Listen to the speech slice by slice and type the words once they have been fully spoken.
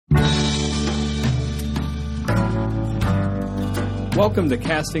Welcome to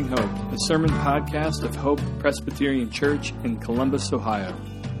Casting Hope, a sermon podcast of Hope Presbyterian Church in Columbus, Ohio.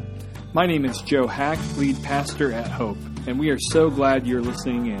 My name is Joe Hack, lead pastor at Hope, and we are so glad you're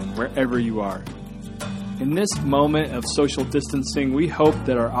listening in wherever you are. In this moment of social distancing, we hope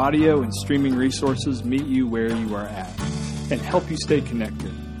that our audio and streaming resources meet you where you are at and help you stay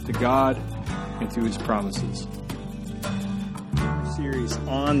connected to God and to His promises. Series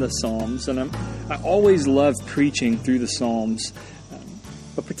on the Psalms, and I always love preaching through the Psalms,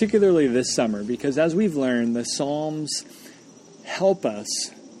 but particularly this summer, because as we've learned, the Psalms help us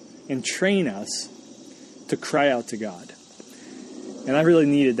and train us to cry out to God. And I really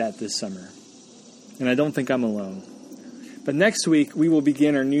needed that this summer. And I don't think I'm alone. But next week, we will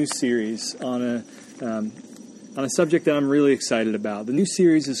begin our new series on a subject that I'm really excited about. The new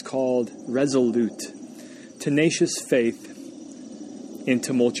series is called Resolute, Tenacious Faith in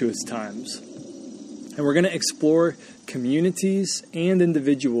Tumultuous Times. And we're going to explore communities and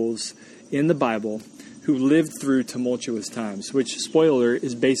individuals in the Bible who lived through tumultuous times, which, spoiler,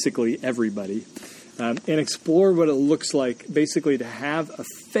 is basically everybody, and explore what it looks like basically to have a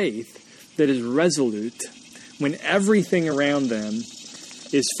faith that is resolute when everything around them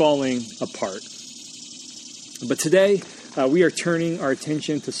is falling apart. But today, we are turning our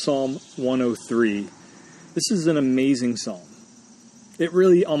attention to Psalm 103. This is an amazing psalm. It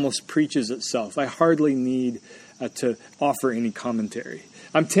really almost preaches itself. I hardly need to offer any commentary.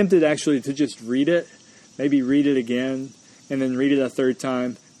 I'm tempted actually to just read it, maybe read it again, and then read it a third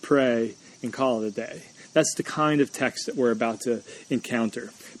time, pray, and call it a day. That's the kind of text that we're about to encounter.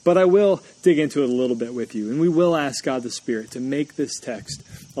 But I will dig into it a little bit with you, and we will ask God the Spirit to make this text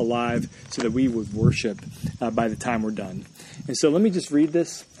alive so that we would worship by the time we're done. And so let me just read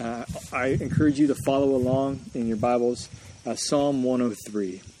this. I encourage you to follow along in your Bibles. Psalm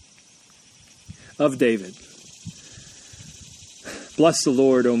 103 of David. Bless the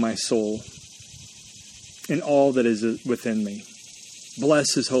Lord, O my soul, and all that is within me.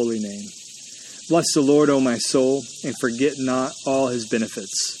 Bless His holy name. Bless the Lord, O my soul, and forget not all His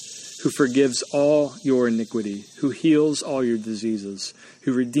benefits, who forgives all your iniquity, who heals all your diseases,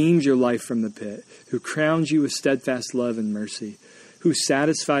 who redeems your life from the pit, who crowns you with steadfast love and mercy, who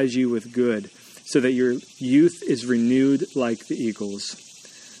satisfies you with good, so that your youth is renewed like the eagles.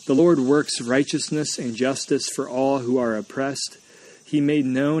 The Lord works righteousness and justice for all who are oppressed. He made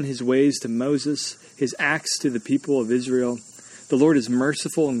known His ways to Moses, His acts to the people of Israel. The Lord is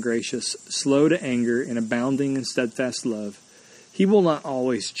merciful and gracious, slow to anger and abounding in steadfast love. He will not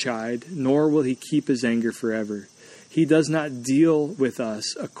always chide, nor will He keep His anger forever. He does not deal with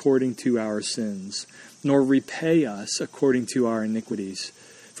us according to our sins, nor repay us according to our iniquities.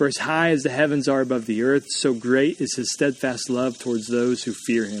 For as high as the heavens are above the earth, so great is His steadfast love towards those who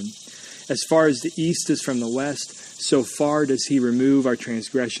fear Him. As far as the east is from the west, so far does He remove our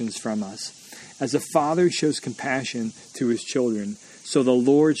transgressions from us. As a father shows compassion to his children, so the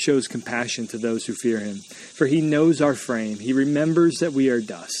Lord shows compassion to those who fear Him. For He knows our frame. He remembers that we are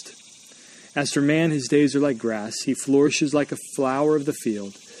dust. As for man, his days are like grass. He flourishes like a flower of the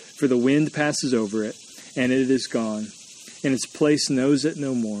field. For the wind passes over it, and it is gone, and its place knows it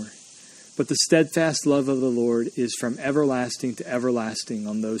no more. But the steadfast love of the Lord is from everlasting to everlasting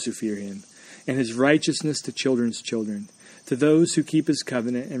on those who fear Him, and His righteousness to children's children, to those who keep His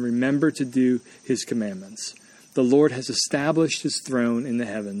covenant and remember to do His commandments. The Lord has established His throne in the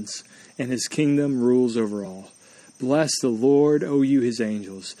heavens, and His kingdom rules over all. Bless the Lord, O you His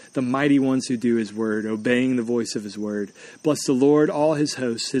angels, the mighty ones who do His word, obeying the voice of His word. Bless the Lord, all His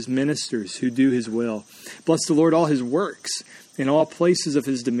hosts, His ministers who do His will. Bless the Lord, all His works, in all places of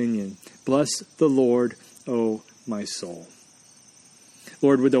His dominion. Bless the Lord, O my soul.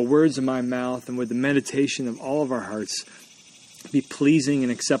 Lord, with the words of my mouth and with the meditation of all of our hearts, be pleasing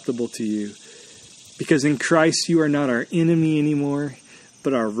and acceptable to You. Because in Christ You are not our enemy anymore,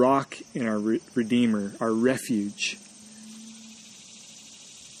 but our rock and our Redeemer, our refuge.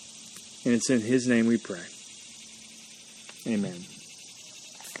 And it's in His name we pray. Amen.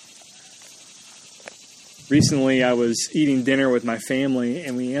 Recently, I was eating dinner with my family,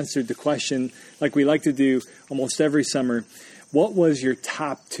 and we answered the question, like we like to do almost every summer, what was your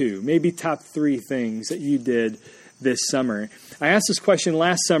top 2, maybe top 3 things that you did this summer? I asked this question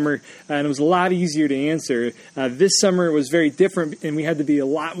last summer, and it was a lot easier to answer. This summer it was very different, and we had to be a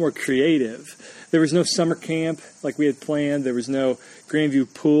lot more creative. There was no summer camp like we had planned. There was no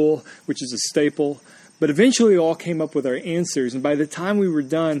Grandview pool, which is a staple. But eventually we all came up with our answers, and by the time we were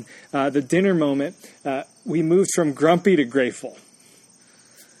done, the dinner moment, we moved from grumpy to grateful.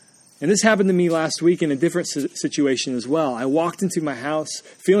 And this happened to me last week in a different situation as well. I walked into my house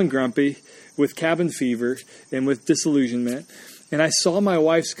feeling grumpy, with cabin fever, and with disillusionment. and I saw my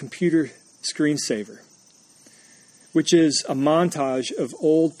wife's computer screensaver, which is a montage of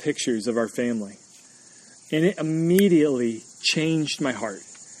old pictures of our family. And it immediately changed my heart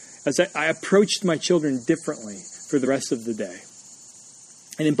as I approached my children differently for the rest of the day.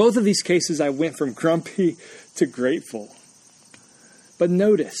 And in both of these cases, I went from grumpy to grateful. But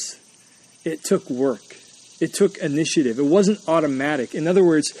notice, it took work. It took initiative. It wasn't automatic. In other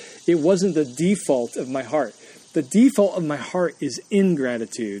words, it wasn't the default of my heart. The default of my heart is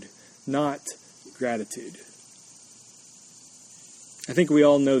ingratitude, not gratitude. I think we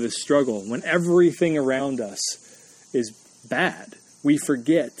all know this struggle. When everything around us is bad, we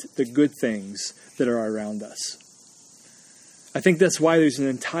forget the good things that are around us. I think that's why there's an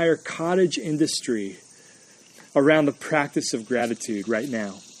entire cottage industry around the practice of gratitude right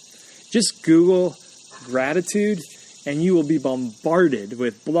now. Just Google gratitude, and you will be bombarded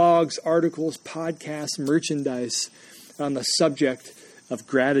with blogs, articles, podcasts, merchandise on the subject of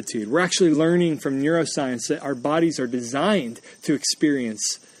gratitude. We're actually learning from neuroscience that our bodies are designed to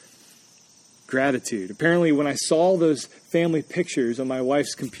experience gratitude. Apparently, when I saw those family pictures on my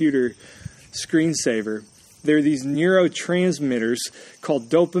wife's computer screensaver, there are these neurotransmitters called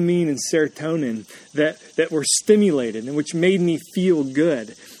dopamine and serotonin that were stimulated and which made me feel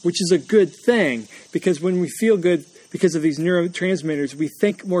good, which is a good thing because when we feel good because of these neurotransmitters, we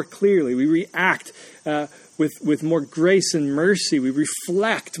think more clearly. We react with more grace and mercy. We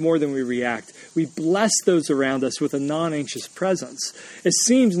reflect more than we react. We bless those around us with a non-anxious presence. It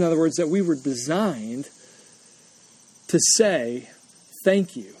seems, in other words, that we were designed to say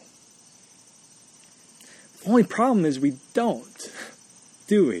thank you. The only problem is we don't,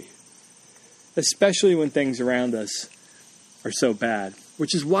 do we? Especially when things around us are so bad,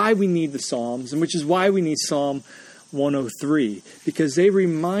 which is why we need the Psalms and which is why we need Psalm 103, because they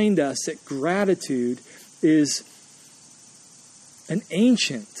remind us that gratitude is an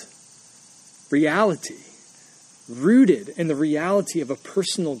ancient reality rooted in the reality of a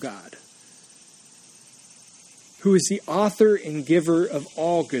personal God who is the author and giver of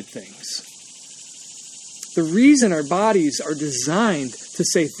all good things. The reason our bodies are designed to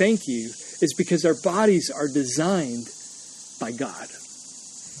say thank you is because our bodies are designed by God.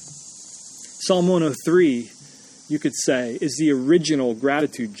 Psalm 103, you could say, is the original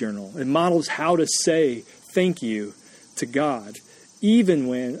gratitude journal. It models how to say thank you to God, even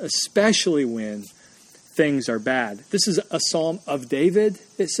when, especially when, things are bad. This is a psalm of David,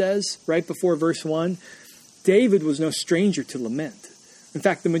 it says, right before verse 1. David was no stranger to lament. In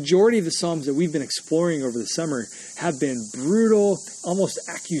fact, the majority of the Psalms that we've been exploring over the summer have been brutal, almost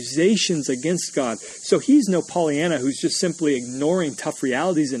accusations against God. So he's no Pollyanna who's just simply ignoring tough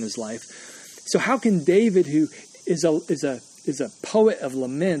realities in his life. So how can David, who is a poet of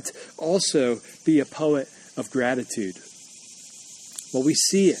lament, also be a poet of gratitude? Well, we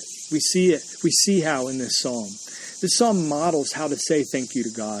see it. We see how in this psalm. This psalm models how to say thank you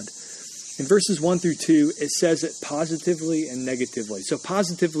to God. In verses 1 through 2, it says it positively and negatively. So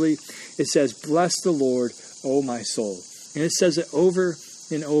positively, it says, "Bless the Lord, O my soul." And it says it over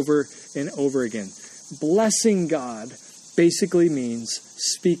and over and over again. Blessing God basically means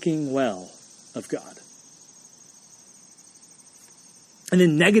speaking well of God. And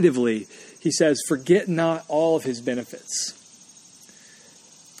then negatively, he says, "Forget not all of his benefits."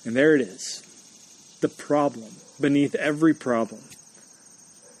 And there it is, the problem beneath every problem.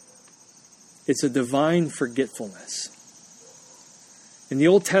 It's a divine forgetfulness. In the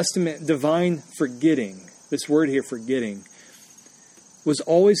Old Testament, divine forgetting, this word here, forgetting, was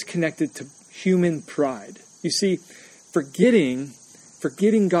always connected to human pride. You see, forgetting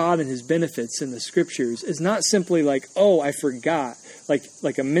God and his benefits in the scriptures is not simply like, oh, I forgot,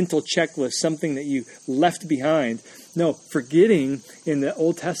 like a mental checklist, something that you left behind. No, forgetting in the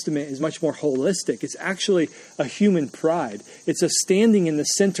Old Testament is much more holistic. It's actually a human pride. It's a standing in the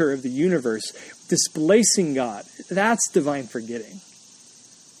center of the universe, displacing God. That's divine forgetting.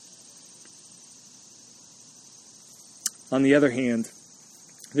 On the other hand,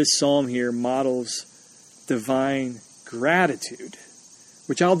 this psalm here models divine gratitude,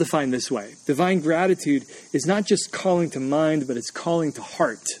 which I'll define this way. Divine gratitude is not just calling to mind, but it's calling to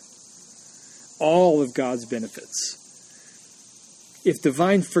heart all of God's benefits. If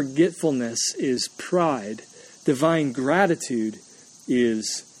divine forgetfulness is pride, divine gratitude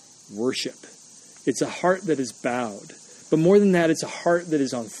is worship. It's a heart that is bowed. But more than that, it's a heart that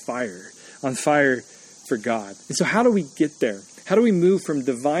is on fire for God. And so how do we get there? How do we move from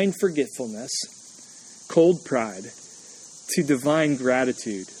divine forgetfulness, cold pride, to divine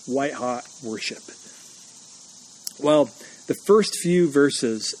gratitude, white-hot worship? Well, the first few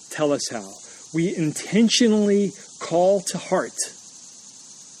verses tell us how. We intentionally call to heart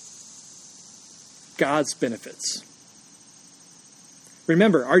God's benefits.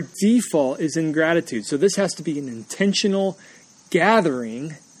 Remember, our default is ingratitude. So this has to be an intentional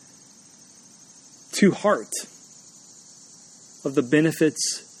gathering to heart of the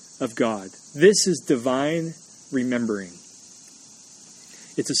benefits of God. This is divine remembering.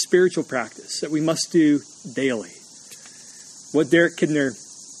 It's a spiritual practice that we must do daily. What Derek Kidner,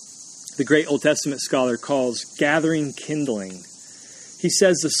 the great Old Testament scholar, calls gathering kindling. He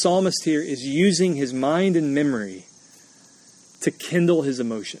says the psalmist here is using his mind and memory to kindle his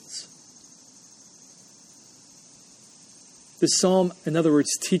emotions. This psalm, in other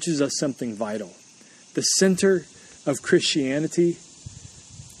words, teaches us something vital. The center of Christianity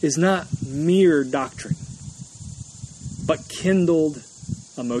is not mere doctrine, but kindled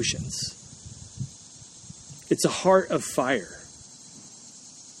emotions. It's a heart of fire.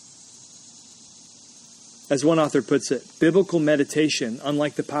 As one author puts it, biblical meditation,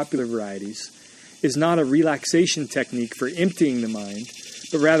 unlike the popular varieties, is not a relaxation technique for emptying the mind,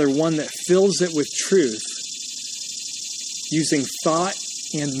 but rather one that fills it with truth, using thought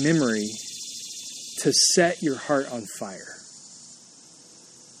and memory to set your heart on fire.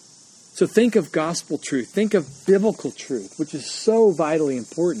 So think of gospel truth, think of biblical truth, which is so vitally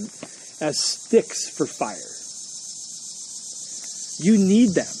important, as sticks for fire. You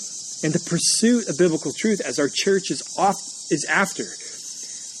need them. And the pursuit of biblical truth, as our church is after,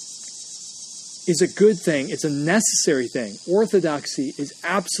 is a good thing. It's a necessary thing. Orthodoxy is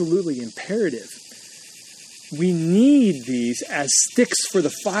absolutely imperative. We need these as sticks for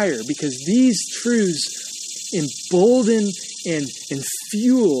the fire because these truths embolden and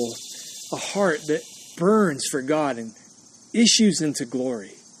fuel a heart that burns for God and issues into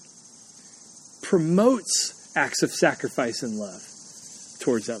glory. Promotes acts of sacrifice and love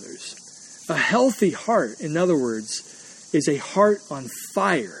towards others. A healthy heart, in other words, is a heart on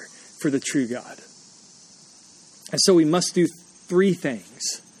fire for the true God. And so we must do three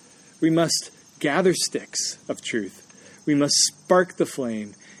things. We must gather sticks of truth. We must spark the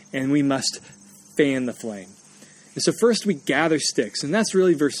flame, and we must fan the flame. And so first we gather sticks, and that's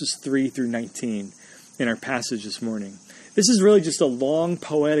really verses 3 through 19 in our passage this morning. This is really just a long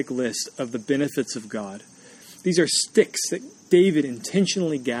poetic list of the benefits of God. These are sticks that David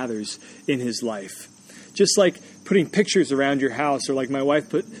intentionally gathers in his life. Just like putting pictures around your house, or like my wife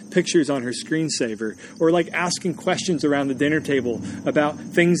put pictures on her screensaver, or like asking questions around the dinner table about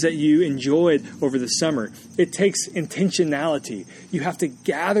things that you enjoyed over the summer. It takes intentionality. You have to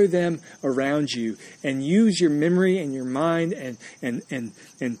gather them around you and use your memory and your mind and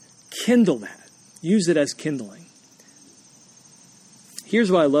kindle that. Use it as kindling.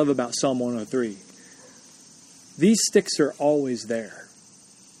 Here's what I love about Psalm 103. These sticks are always there.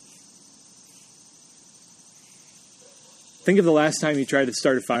 Think of the last time you tried to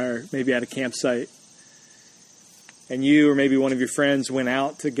start a fire, maybe at a campsite, and you or maybe one of your friends went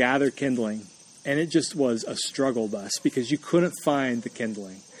out to gather kindling, and it just was a struggle bus because you couldn't find the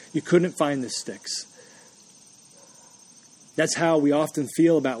kindling. You couldn't find the sticks. That's how we often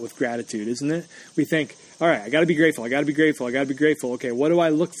feel about with gratitude, isn't it? We think, all right, I got to be grateful. I got to be grateful. I got to be grateful. Okay, what do I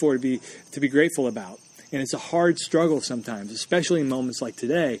look for to be grateful about? And it's a hard struggle sometimes, especially in moments like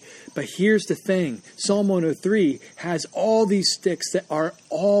today. But here's the thing. Psalm 103 has all these sticks that are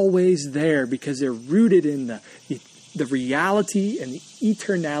always there because they're rooted in the reality and the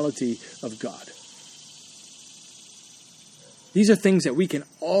eternality of God. These are things that we can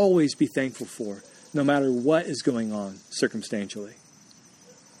always be thankful for, no matter what is going on circumstantially.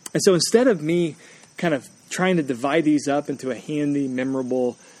 And so instead of me kind of trying to divide these up into a handy,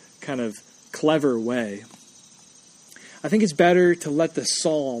 memorable, kind of clever way, I think it's better to let the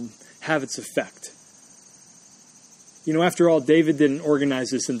psalm have its effect. You know, after all, David didn't organize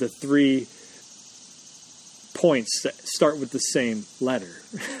this into 3 points that start with the same letter.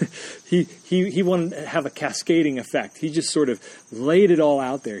 He wanted to have a cascading effect. He just sort of laid it all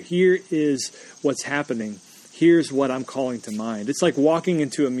out there. Here is what's happening. Here's what I'm calling to mind. It's like walking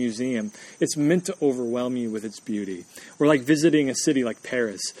into a museum. It's meant to overwhelm you with its beauty. Or like visiting a city like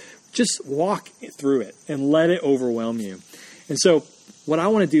Paris. Just walk through it and let it overwhelm you. And so what I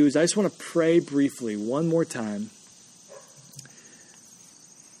want to do is I just want to pray briefly one more time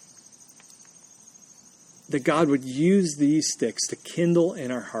that God would use these sticks to kindle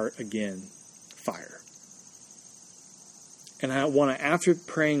in our heart again fire. And I want to, after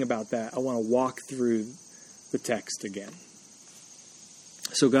praying about that, I want to walk through the text again.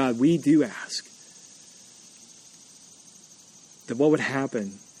 So God, we do ask that what would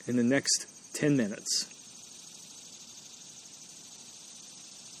happen in the next 10 minutes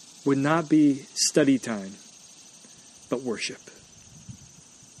would not be study time, but worship.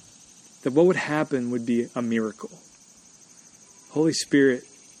 That what would happen would be a miracle. Holy Spirit,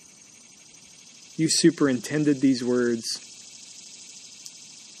 you superintended these words.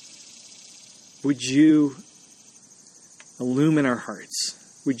 Would you illumine our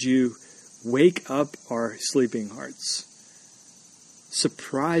hearts? Would you wake up our sleeping hearts?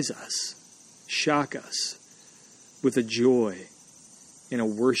 Surprise us, shock us with a joy and a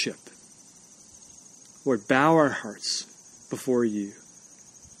worship. Lord, bow our hearts before you.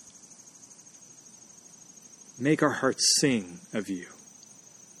 Make our hearts sing of you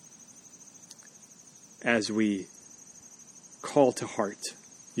as we call to heart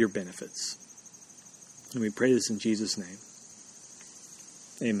your benefits. And we pray this in Jesus' name.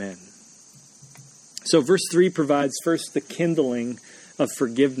 Amen. So verse 3 provides first the kindling of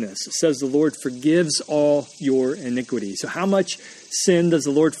forgiveness. It says the Lord forgives all your iniquity. So how much sin does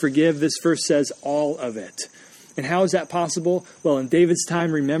the Lord forgive? This verse says all of it. And how is that possible? Well, in David's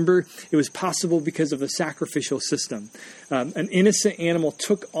time, remember, it was possible because of a sacrificial system. An innocent animal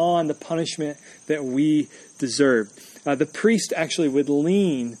took on the punishment that we deserved. The priest actually would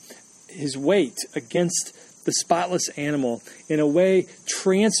lean his weight against the spotless animal, in a way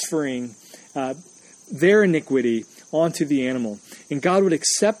transferring their iniquity onto the animal. And God would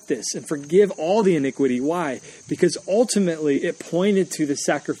accept this and forgive all the iniquity. Why? Because ultimately it pointed to the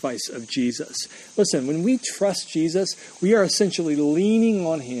sacrifice of Jesus. Listen, when we trust Jesus, we are essentially leaning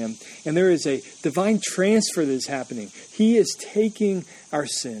on him, and there is a divine transfer that is happening. He is taking our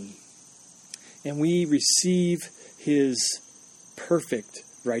sin, and we receive his perfect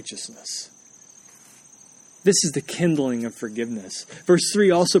righteousness. This is the kindling of forgiveness. Verse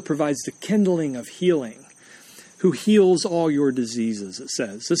 3 also provides the kindling of healing. Who heals all your diseases, it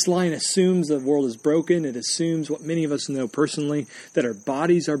says. This line assumes the world is broken. It assumes what many of us know personally, that our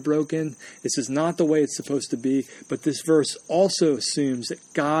bodies are broken. This is not the way it's supposed to be. But this verse also assumes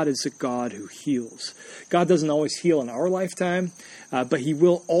that God is a God who heals. God doesn't always heal in our lifetime, but he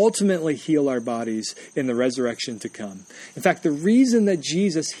will ultimately heal our bodies in the resurrection to come. In fact, the reason that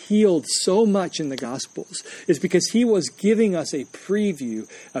Jesus healed so much in the Gospels is because he was giving us a preview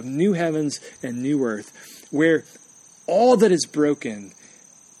of new heavens and new earth, where all that is broken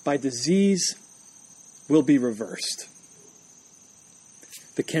by disease will be reversed.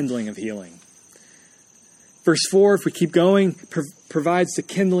 The kindling of healing. Verse 4, if we keep going, provides the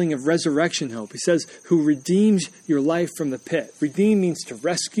kindling of resurrection hope. He says, who redeems your life from the pit. Redeem means to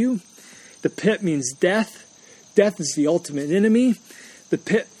rescue. The pit means death. Death is the ultimate enemy. The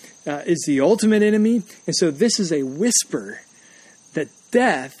pit is the ultimate enemy. And so this is a whisper that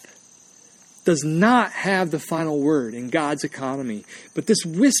death does not have the final word in God's economy. But this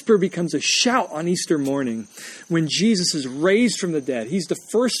whisper becomes a shout on Easter morning when Jesus is raised from the dead. He's the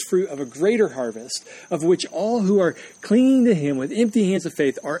first fruit of a greater harvest, of which all who are clinging to him with empty hands of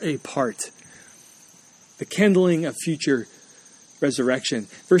faith are a part. The kindling of future resurrection.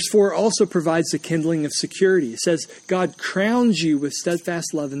 Verse 4 also provides the kindling of security. It says, God crowns you with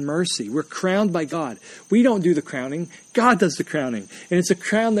steadfast love and mercy. We're crowned by God. We don't do the crowning. God does the crowning. And it's a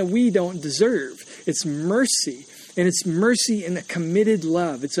crown that we don't deserve. It's mercy. And it's mercy in a committed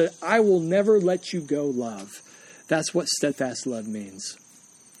love. It's a I will never let you go love. That's what steadfast love means.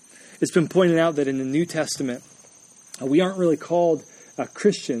 It's been pointed out that in the New Testament, we aren't really called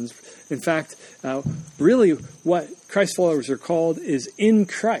Christians. In fact, really what Christ followers are called is in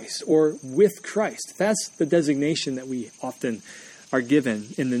Christ or with Christ. That's the designation that we often are given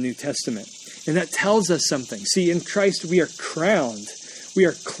in the New Testament. And that tells us something. See, in Christ we are crowned. We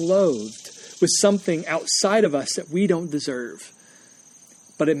are clothed with something outside of us that we don't deserve.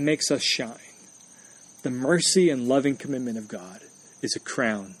 But it makes us shine. The mercy and loving commitment of God is a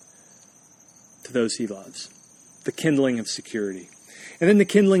crown to those he loves. The kindling of security. And then the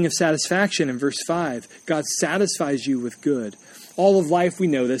kindling of satisfaction in verse 5. God satisfies you with good. All of life, we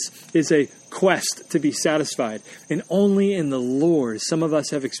know this, is a quest to be satisfied. And only in the Lord, some of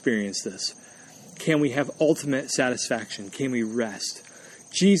us have experienced this, can we have ultimate satisfaction. Can we rest?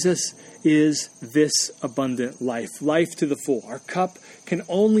 Jesus is this abundant life. Life to the full. Our cup can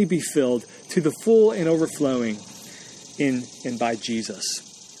only be filled to the full and overflowing in and by Jesus.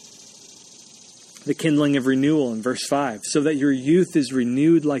 The kindling of renewal in verse 5, so that your youth is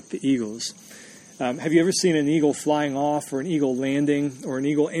renewed like the eagles. Have you ever seen an eagle flying off or an eagle landing or an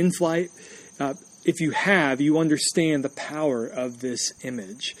eagle in flight? If you have, you understand the power of this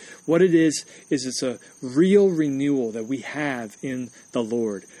image. What it is it's a real renewal that we have in the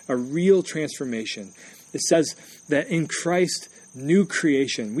Lord, a real transformation. It says that in Christ, new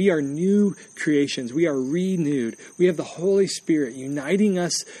creation. We are new creations. We are renewed. We have the Holy Spirit uniting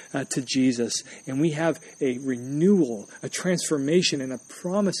us to Jesus, and we have a renewal, a transformation, and a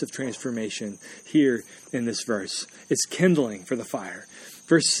promise of transformation here in this verse. It's kindling for the fire.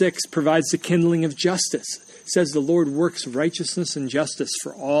 Verse 6 provides the kindling of justice. It says the Lord works righteousness and justice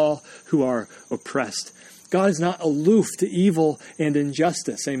for all who are oppressed. God is not aloof to evil and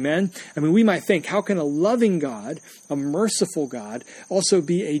injustice. Amen? I mean, we might think, how can a loving God, a merciful God, also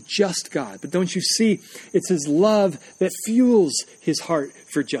be a just God? But don't you see, it's his love that fuels his heart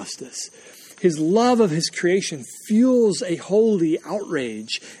for justice. His love of his creation fuels a holy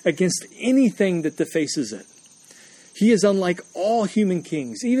outrage against anything that defaces it. He is unlike all human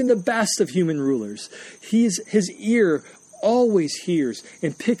kings, even the best of human rulers. His ear always hears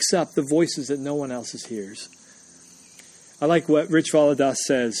and picks up the voices that no one else hears. I like what Rich Valadas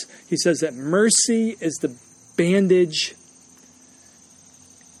says. He says that mercy is the bandage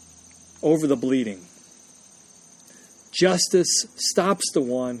over the bleeding. Justice stops the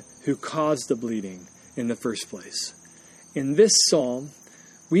one who caused the bleeding in the first place. In this psalm,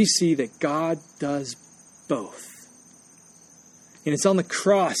 we see that God does both. And it's on the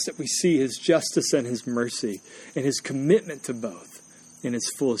cross that we see his justice and his mercy and his commitment to both in its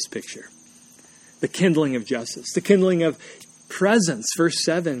fullest picture. The kindling of justice, the kindling of presence. Verse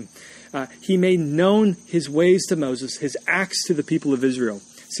 7, he made known his ways to Moses, his acts to the people of Israel.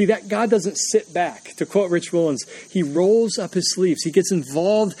 See, that God doesn't sit back. To quote Rich Willens, he rolls up his sleeves. He gets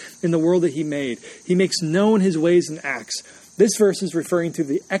involved in the world that he made. He makes known his ways and acts. This verse is referring to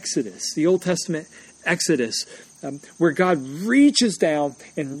the Exodus, the Old Testament Exodus, where God reaches down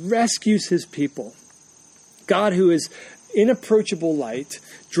and rescues his people. God, who is inapproachable light,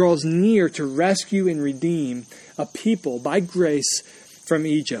 draws near to rescue and redeem a people by grace from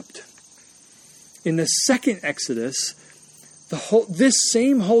Egypt. In the second Exodus, this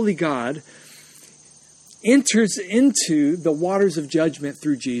same holy God enters into the waters of judgment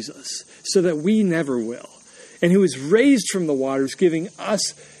through Jesus so that we never will. And who is raised from the waters, giving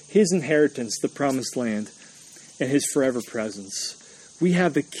us his inheritance, the promised land, and his forever presence. We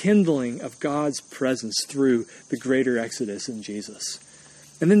have the kindling of God's presence through the greater Exodus in Jesus.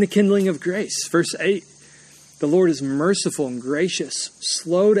 And then the kindling of grace. Verse 8, the Lord is merciful and gracious,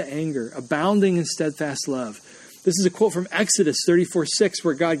 slow to anger, abounding in steadfast love. This is a quote from Exodus 34:6,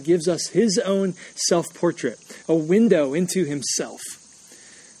 where God gives us his own self-portrait, a window into himself.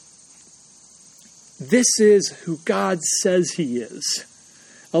 This is who God says he is.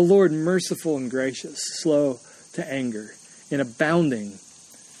 A Lord merciful and gracious, slow to anger, and abounding,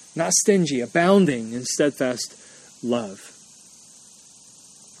 not stingy, abounding in steadfast love.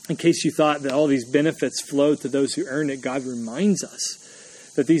 In case you thought that all these benefits flow to those who earn it, God reminds us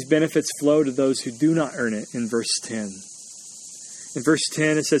that these benefits flow to those who do not earn it in verse 10. In verse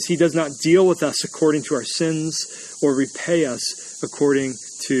 10, it says, he does not deal with us according to our sins or repay us according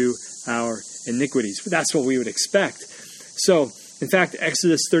to our iniquities. But that's what we would expect. So, in fact,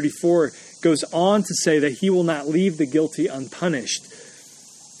 Exodus 34 goes on to say that he will not leave the guilty unpunished.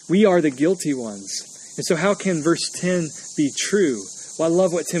 We are the guilty ones. And so how can verse 10 be true? Well, I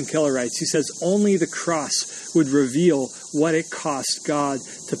love what Tim Keller writes. He says, only the cross would reveal what it cost God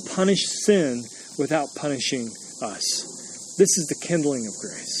to punish sin without punishing us. This is the kindling of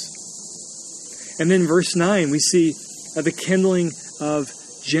grace. And then verse 9, we see the kindling of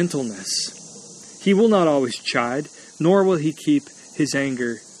gentleness. He will not always chide, nor will he keep his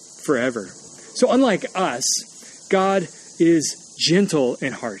anger forever. So unlike us, God is gentle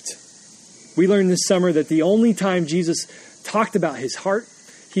in heart. We learned this summer that the only time Jesus talked about his heart,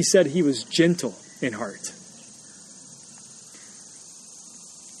 he said he was gentle in heart.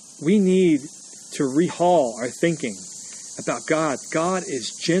 We need to rehaul our thinking about God. God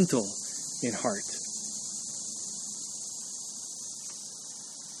is gentle in heart.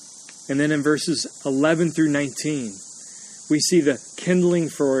 And then in verses 11 through 19, we see the kindling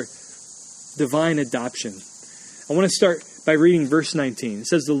for divine adoption. I want to start by reading verse 19. It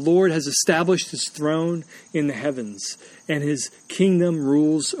says, the Lord has established his throne in the heavens, and his kingdom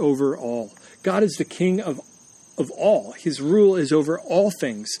rules over all. God is the king of all. His rule is over all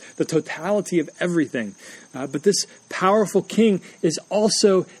things, the totality of everything. But this powerful king is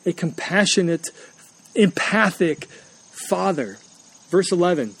also a compassionate, empathic father. Verse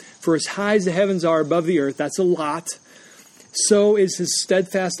 11, for as high as the heavens are above the earth, that's a lot, so is his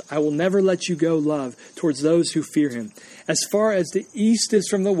steadfast, I will never let you go love towards those who fear him. As far as the east is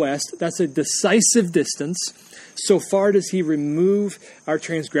from the west, that's a decisive distance, so far does he remove our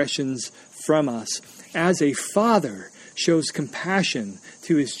transgressions from us. As a father shows compassion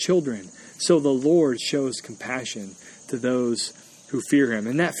to his children, so the Lord shows compassion to those who fear him.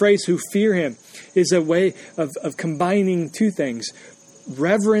 And that phrase, who fear him, is a way of combining two things,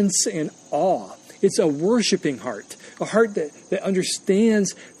 reverence and awe. It's a worshiping heart, a heart that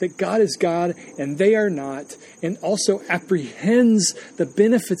understands that God is God and they are not, and also apprehends the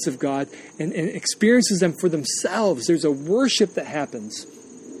benefits of God and experiences them for themselves. There's a worship that happens.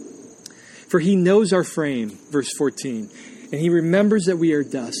 For he knows our frame, verse 14, and he remembers that we are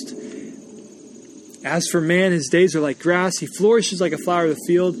dust. As for man, his days are like grass. He flourishes like a flower of the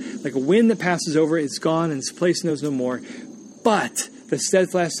field, like a wind that passes over it. It's gone and its place knows no more. But the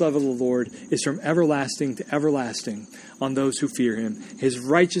steadfast love of the Lord is from everlasting to everlasting on those who fear him. His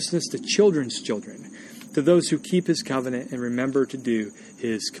righteousness to children's children, to those who keep his covenant and remember to do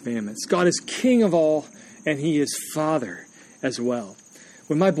his commandments. God is King of all, and he is Father as well.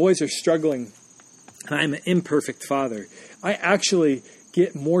 When my boys are struggling, and I'm an imperfect father, I actually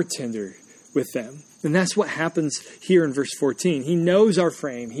get more tender with them. And that's what happens here in verse 14. He knows our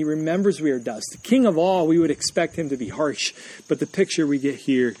frame. He remembers we are dust. The King of all, we would expect him to be harsh. But the picture we get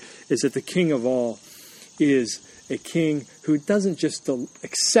here is that the King of all is a king who doesn't just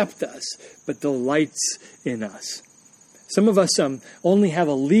accept us, but delights in us. Some of us only have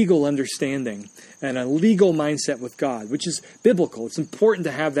a legal understanding and a legal mindset with God, which is biblical. It's important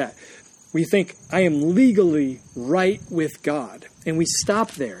to have that. We think, I am legally right with God. And we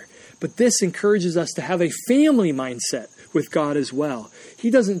stop there. But this encourages us to have a family mindset with God as well.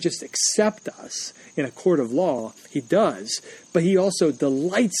 He doesn't just accept us in a court of law. He does. But he also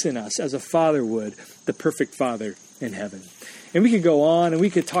delights in us as a father would, the perfect Father in heaven. And we could go on and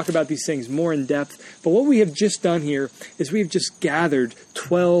we could talk about these things more in depth. But what we have just done here is we've just gathered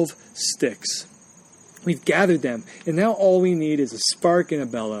 12 sticks. We've gathered them. And now all we need is a spark and a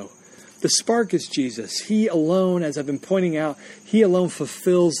bellow. The spark is Jesus. He alone, as I've been pointing out, he alone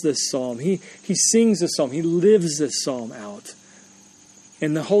fulfills this psalm. He sings this psalm. He lives this psalm out.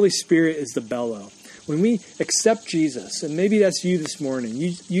 And the Holy Spirit is the bellow. When we accept Jesus, and maybe that's you this morning,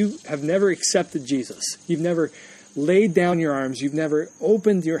 you have never accepted Jesus. You've never laid down your arms. You've never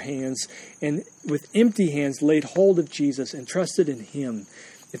opened your hands and with empty hands laid hold of Jesus and trusted in him.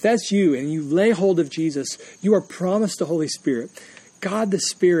 If that's you and you lay hold of Jesus, you are promised the Holy Spirit. God the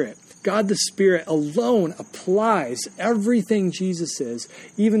Spirit alone applies everything Jesus is,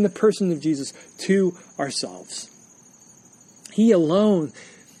 even the person of Jesus, to ourselves. He alone,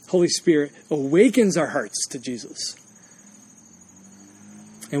 Holy Spirit, awakens our hearts to Jesus.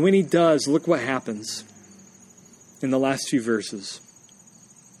 And when he does, look what happens in the last few verses.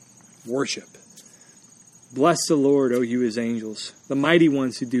 Worship. Bless the Lord, O you his angels, the mighty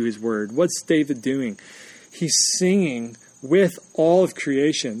ones who do his word. What's David doing? He's singing with all of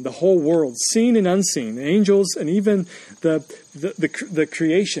creation, the whole world, seen and unseen, angels and even the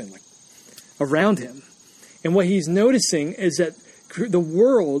creation around him. And what he's noticing is that the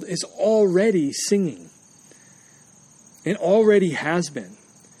world is already singing and already has been.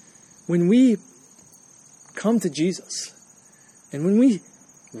 When we come to Jesus and when we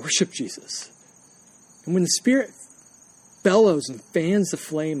worship Jesus and when the Spirit bellows and fans the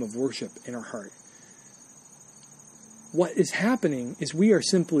flame of worship in our heart, what is happening is we are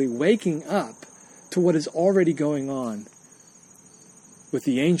simply waking up to what is already going on with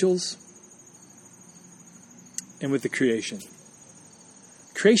the angels and with the creation.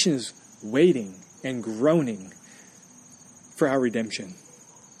 Creation is waiting and groaning for our redemption.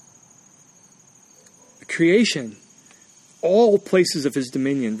 The creation, all places of his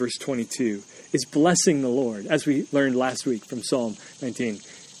dominion, verse 22, is blessing the Lord, as we learned last week from Psalm 19.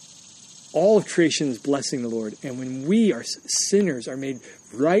 All of creation is blessing the Lord. And when we are sinners, are made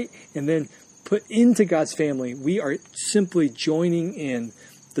right and then put into God's family, we are simply joining in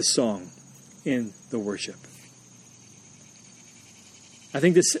the song, in the worship. I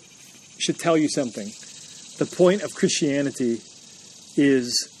think this should tell you something. The point of Christianity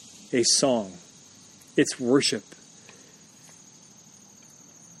is a song. It's worship.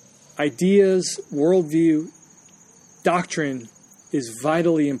 Ideas, worldview, doctrine is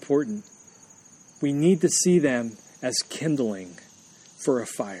vitally important. We need to see them as kindling for a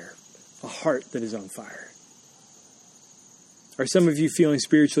fire, a heart that is on fire. Are some of you feeling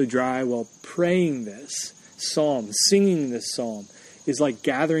spiritually dry? Well, praying this psalm, singing this psalm, is like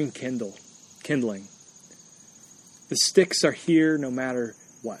gathering kindling. The sticks are here no matter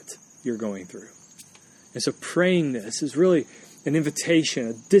what you're going through. And so praying this is really an invitation,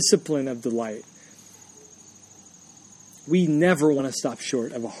 a discipline of delight. We never want to stop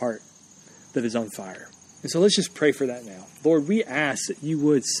short of a heart that is on fire. And so let's just pray for that now. Lord, we ask that you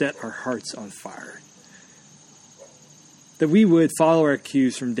would set our hearts on fire. that we would follow our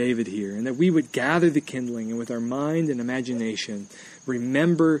cues from David here, and that we would gather the kindling and with our mind and imagination,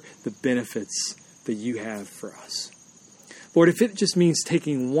 remember the benefits that you have for us. Lord, if it just means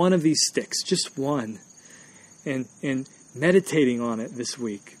taking one of these sticks, just one, and meditating on it this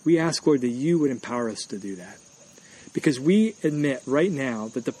week, we ask, Lord, that you would empower us to do that. Because we admit right now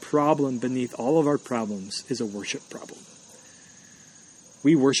that the problem beneath all of our problems is a worship problem.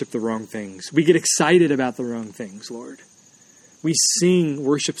 We worship the wrong things. We get excited about the wrong things, Lord. We sing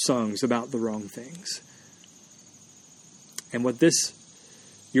worship songs about the wrong things. And what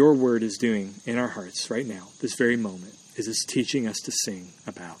your word is doing in our hearts right now, this very moment, is it's teaching us to sing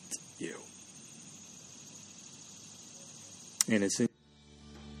about you. And it's in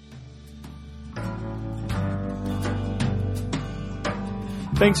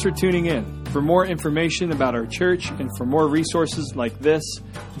Thanks for tuning in. For more information about our church and for more resources like this,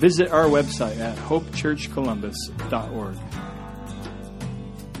 visit our website at hopechurchcolumbus.org.